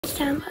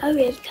sammen og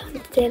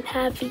velkommen til den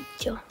her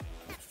video.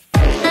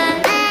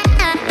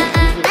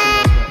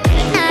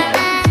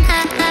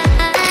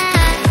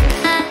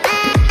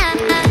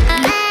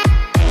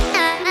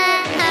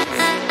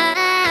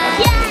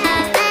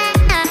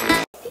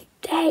 I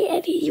dag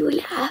er det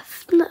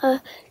juleaften, og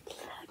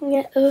klokken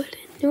er 8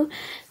 nu.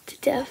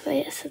 Det er derfor,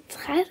 jeg er så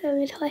træt, og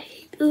mit hår er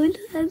helt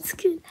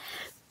udenlandskyld.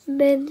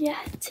 Men jeg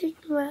har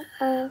tænkt mig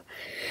at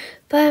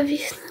bare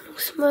vise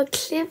nogle små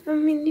klip af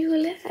min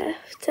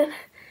juleaften.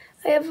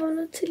 Og jeg var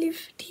nødt til lige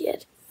fordi,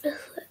 at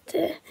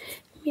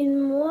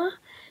min mor,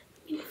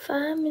 min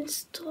far, min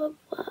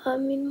storebror og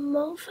min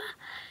morfar,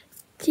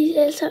 de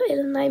alle sammen,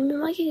 eller nej, min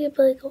mor gik i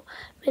bad i går,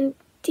 men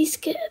de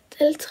skal,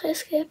 alle tre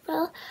skal i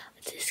bad,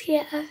 og det skal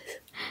jeg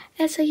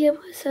altså hjemme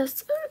hos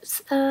os.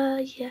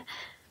 Og ja,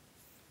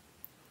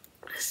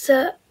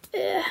 så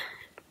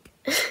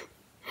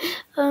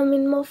og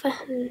min morfar,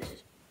 han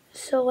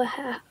sover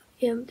her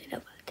hjemme, det der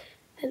bare,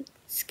 han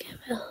skal,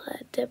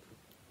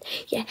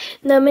 ja,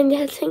 men jeg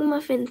har tænkt mig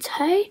at finde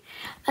tøj,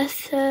 og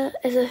så,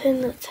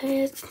 finde noget tøj,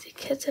 jeg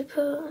kan tage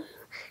på, jeg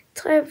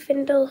tror jeg vil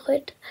finde noget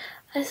rødt,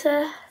 og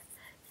så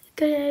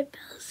går jeg i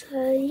bad, så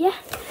ja.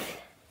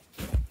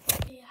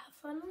 Jeg har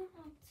fundet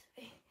noget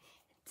tøj, jeg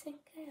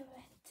tænker, jeg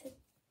vil til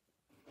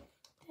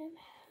den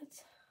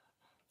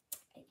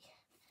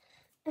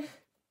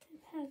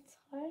her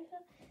trøje,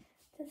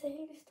 den ser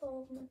helt stor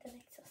ud, men den er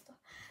ikke så stor,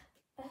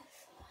 og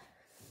så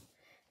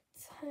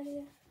tager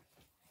jeg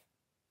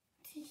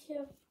de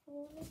her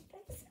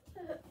brunebukser.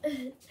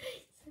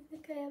 Så nu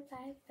går jeg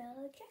bare i bad,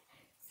 okay?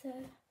 Så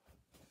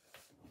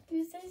vi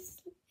ses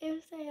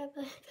efter jeg har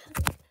været i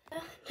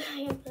bad. Nu har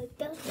jeg været i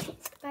bad. Jeg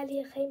skal bare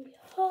lige rene mit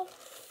hår.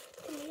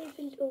 Det er helt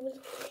vildt ude.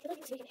 Jeg ved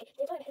ikke,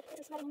 det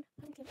er så smart.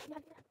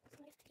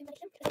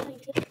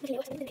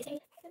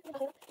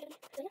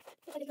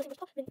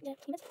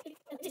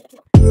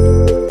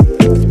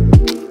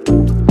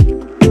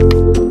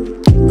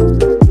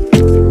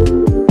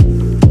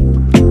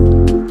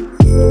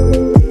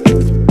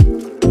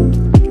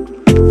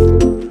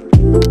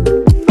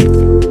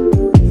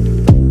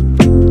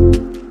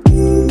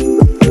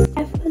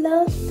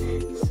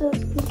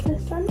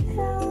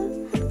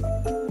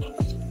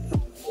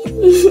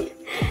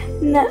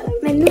 Nå,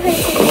 men nu har jeg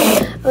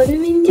tænkt at åbne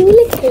min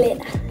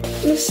julekalender.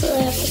 Nu sidder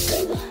jeg på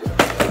gulvet.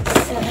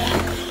 Så jeg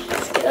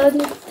skal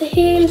åbne det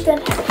hele den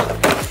her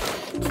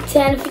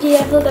detalje, fordi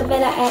jeg ved godt, hvad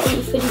der er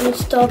i, fordi min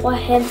storebror,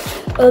 han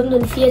åbnede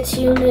den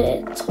 24.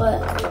 tror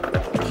jeg,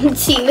 den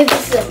 10.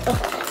 december.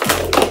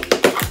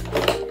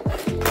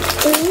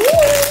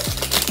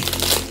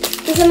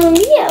 Det er så nogle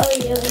mere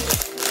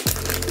Oreos.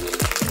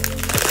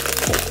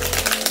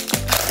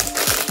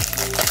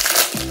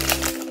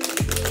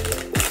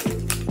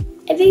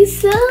 Er det ikke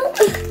sødt?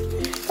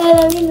 Der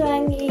er vildt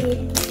mange i.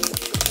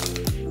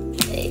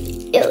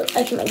 Jeg ved,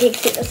 okay, man kan ikke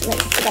se det, så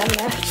det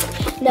er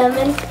mørkt. Nå,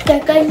 men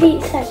jeg kan godt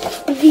lide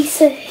at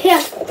vise her,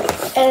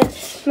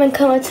 at man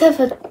kommer til at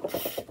få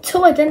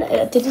to af den,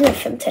 eller det er den her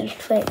 5-tal,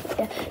 tror jeg.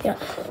 Ja.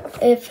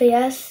 For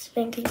jeres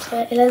vinkel, tror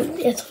jeg, eller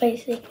jeg tror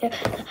faktisk ikke.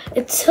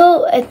 Ja.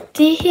 To af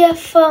de her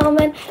får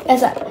man,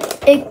 altså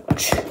ikke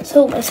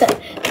to, altså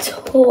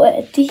to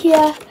af de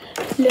her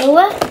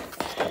låger.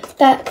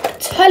 Der er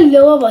 12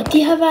 låger, hvor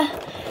de har været.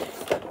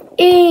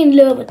 1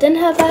 låge, hvor den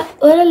her var.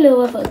 8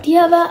 låger, hvor de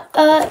har været.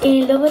 Og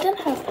 1 låge, hvor den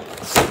her var.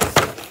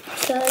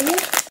 Så ja.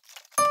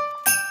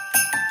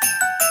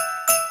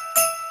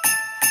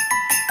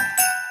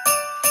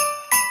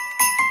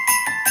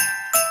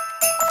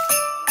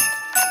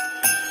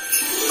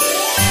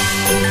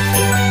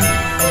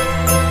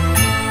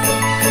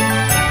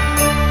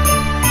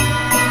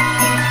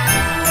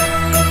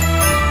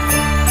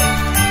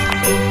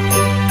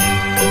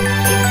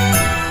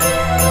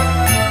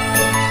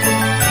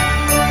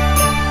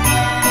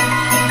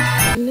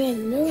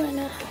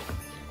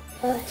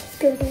 Og så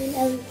skal det en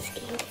anden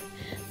skæve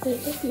med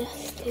lidt mere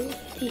stille,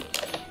 fordi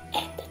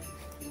at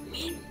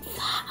min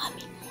far og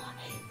min mor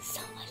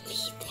sover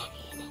lige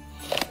derinde.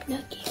 Nå,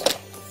 kan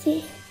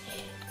I se?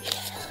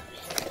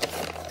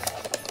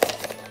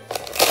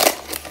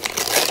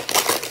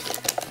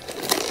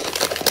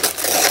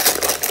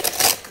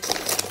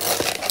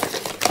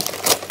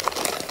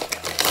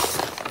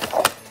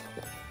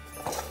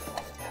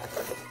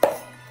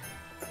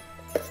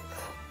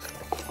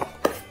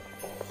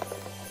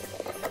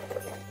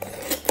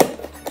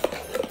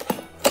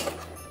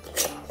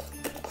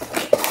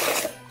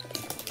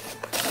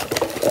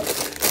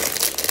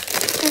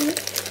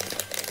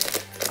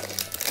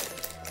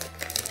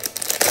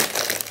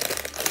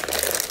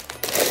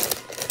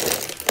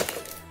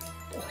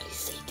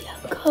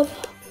 Cover.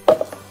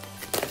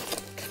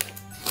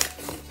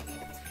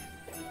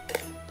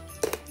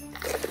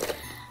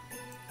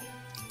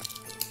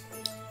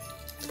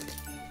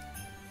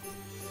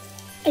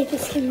 Ej,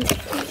 det skal man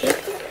ikke.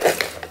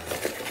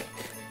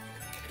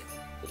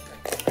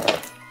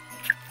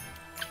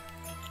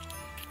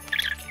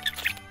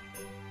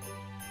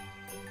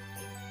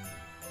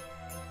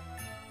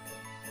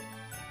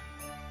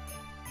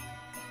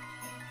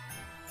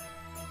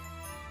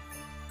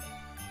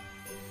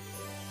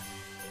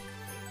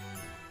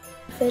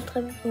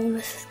 forældre vil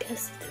vågne, så skal jeg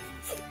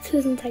sige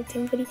tusind tak til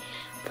dem, fordi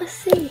prøv at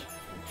se,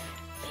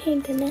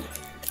 pænt den er.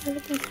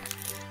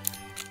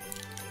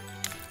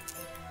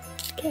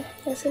 Okay,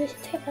 jeg så hvis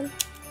jeg tager den.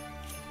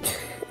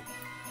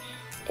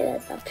 Eller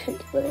bare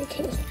kønt, jeg ved ikke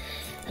helt.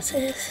 Og så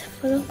har jeg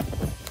fundet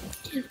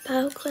en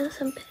baggrund,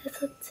 som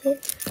passer til.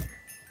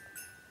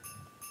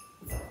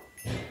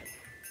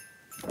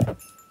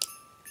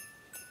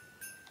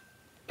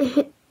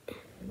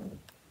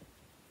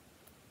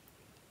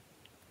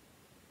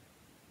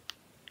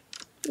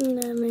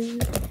 Nå,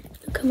 men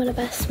nu kommer der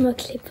bare små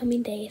klip fra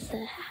min dag, så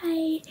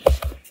hej.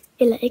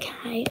 Eller ikke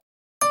hej.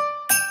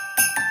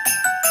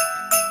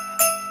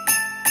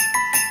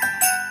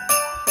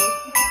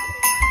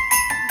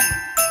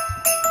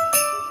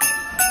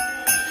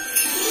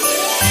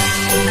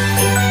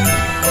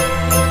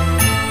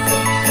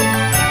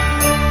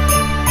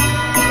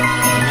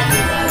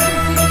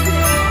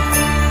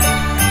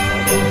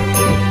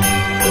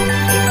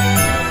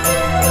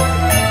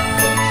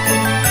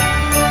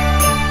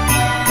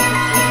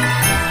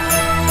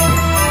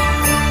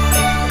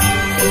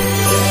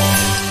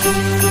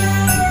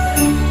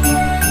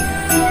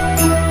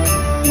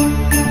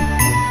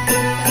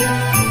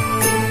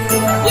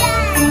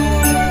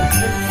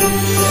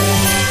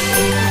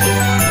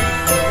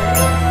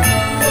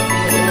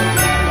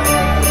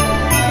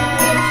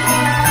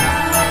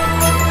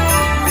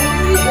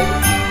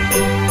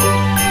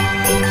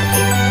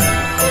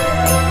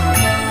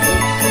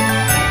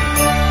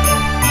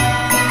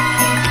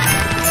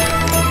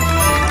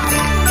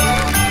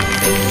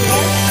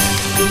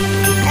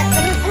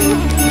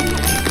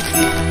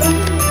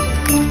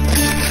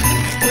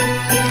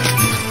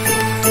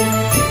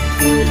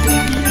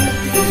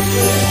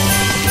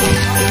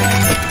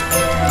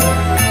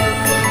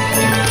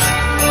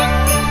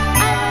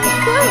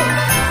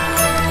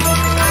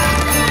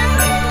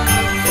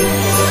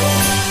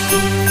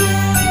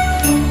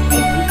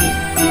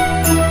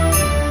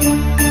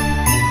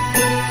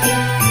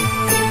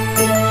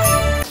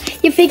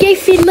 Jeg fik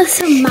ikke filmet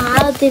så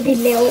meget det vi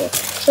lavede,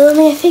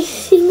 men jeg fik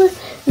filmet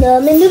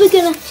noget. Men nu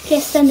begynder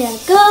gæsterne at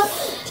gå,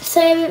 så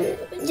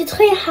jeg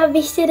tror jeg har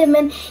vist det,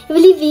 men jeg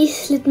vil lige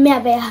vise lidt mere,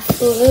 hvad jeg har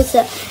fået.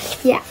 Så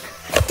ja,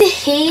 det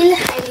hele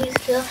har jeg lige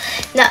fået.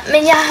 Nå,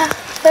 men jeg har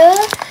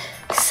fået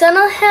sådan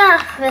noget her,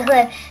 hvad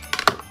hedder det,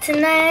 til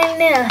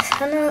negle og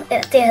sådan noget. Ja,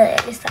 det havde jeg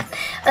lige startet.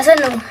 Og så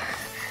nogle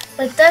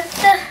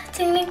produkter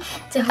ting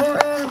til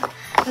huden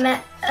med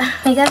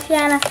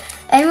makeup-fjerner.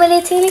 Alle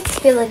mulige ting.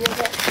 Jeg ved ikke,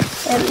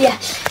 hvad det er. Ja.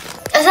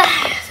 Og så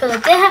har jeg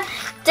fået det her.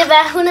 Det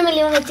var 100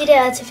 millioner de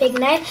der til fake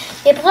nail.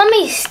 Jeg bruger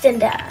mest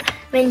den der.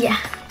 Men ja.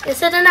 Og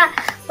så den der,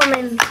 hvor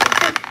man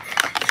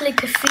kan lidt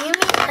parfume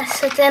i. Og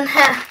så den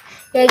her,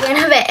 jeg igen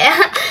har været er.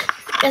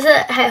 Og så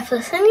har jeg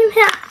fået sådan en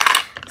her.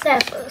 Så har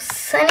jeg fået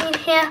sådan en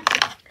her.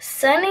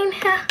 Sådan en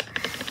her.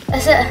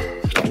 Og så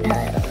den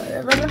havde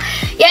jeg vundet.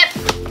 Ja.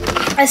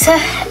 Og så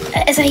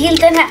altså hele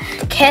den her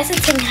kasse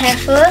ting har jeg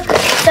fået.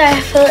 Så har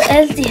jeg fået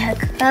alle de her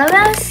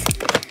covers.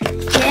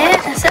 Ja,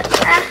 og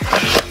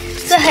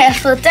så har jeg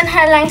fået den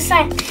her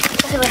langsang.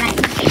 Og så var der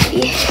en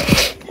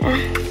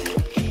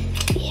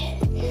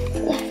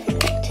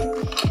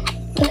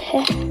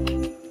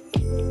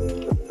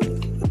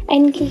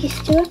den gik i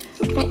stykker.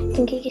 Nej,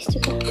 den gik i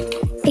stykker.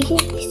 Ikke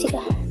i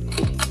stykker.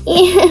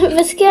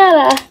 Hvad sker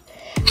der?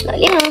 Nå,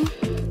 lige nu.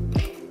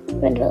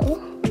 Vent, hvad?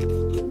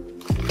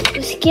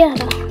 Hvad sker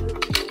der?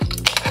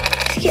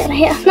 Hvad sker der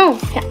her? Nå,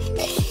 her.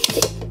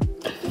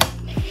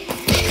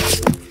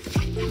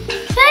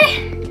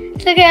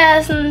 Så kan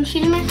jeg sådan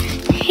filme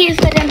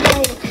helt fra den her.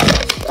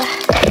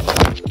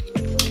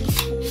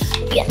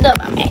 Ja, det var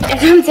bare mig. Jeg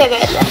kom til at gøre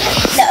det.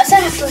 Nå, og så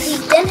har jeg fået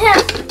hele den her.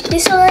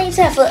 Det så ud i,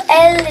 så har jeg fået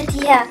alle de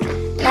her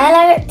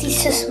nejlakker. De er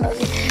så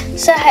smukke.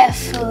 Så har jeg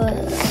fået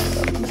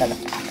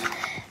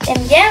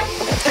ja,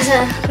 altså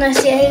når jeg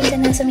siger hele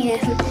den her, så mener jeg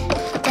sådan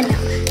den her.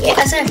 Ja,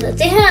 og så har jeg fået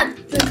det her.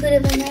 Nu kunne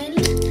det være nejle.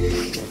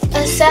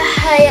 Og så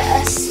har jeg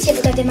også, jeg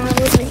ved godt, det er meget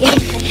roligt, men jeg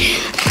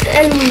har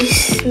alle mulige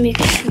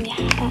smykker, som jeg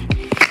har.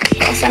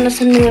 Og så er der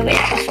sådan noget, hvor jeg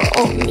har fået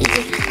ovnen i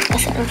det. Og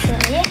så er der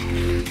fået, ja.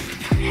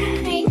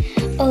 Hej.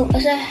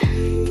 Og så,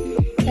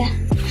 ja.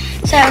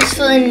 Så har jeg også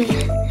fået en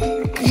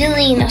hvid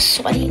en og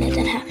sort en af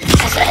den her.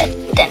 Altså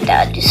den der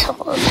er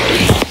lyserød.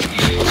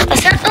 Og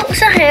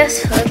så har jeg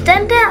også fået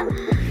den der.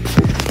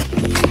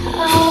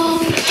 Og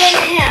den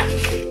her,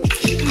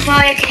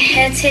 hvor jeg kan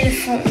have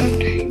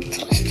telefonen. Jeg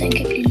tror også, den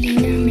kan blive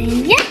lignet med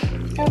en. Ja.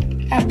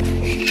 Op.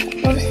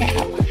 Hvor skal jeg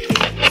op?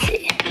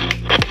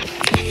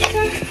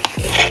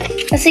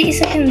 Og se,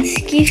 så kan man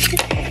skifte.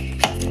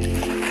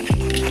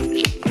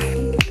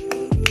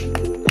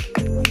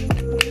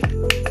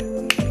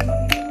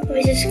 Og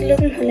hvis jeg skal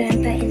lukke den, holder jeg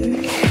den bare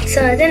inde. Så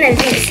den er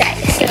lidt sej.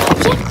 Så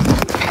ja.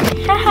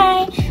 Hej.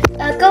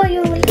 Og god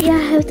jul. Jeg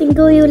har haft en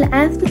god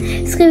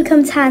juleaften. Skriv i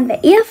kommentaren, hvad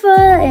I har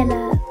fået,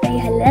 eller hvad I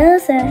har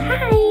lavet. Så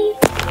hej.